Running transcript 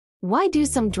Why do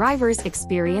some drivers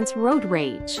experience road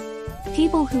rage?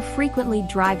 People who frequently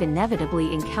drive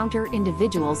inevitably encounter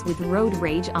individuals with road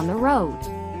rage on the road.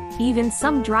 Even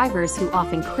some drivers who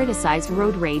often criticize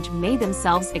road rage may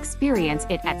themselves experience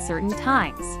it at certain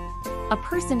times. A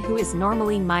person who is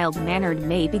normally mild-mannered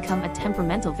may become a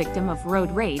temperamental victim of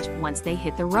road rage once they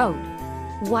hit the road.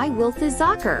 Why will this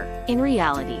occur? In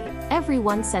reality,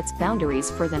 everyone sets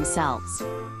boundaries for themselves.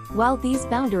 While these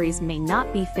boundaries may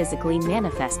not be physically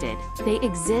manifested, they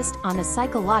exist on a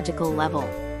psychological level.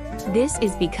 This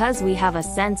is because we have a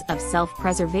sense of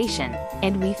self-preservation,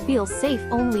 and we feel safe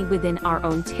only within our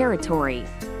own territory.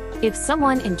 If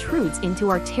someone intrudes into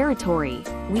our territory,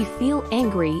 we feel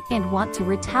angry and want to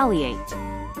retaliate.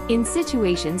 In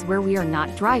situations where we are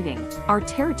not driving, our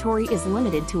territory is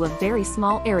limited to a very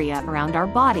small area around our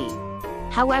body.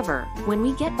 However, when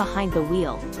we get behind the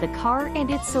wheel, the car and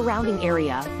its surrounding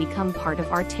area become part of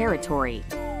our territory.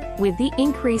 With the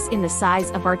increase in the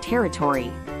size of our territory,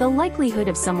 the likelihood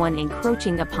of someone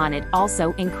encroaching upon it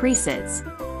also increases.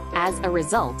 As a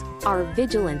result, our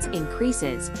vigilance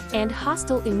increases, and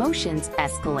hostile emotions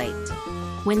escalate.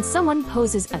 When someone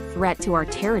poses a threat to our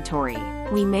territory,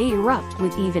 we may erupt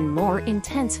with even more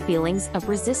intense feelings of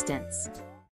resistance.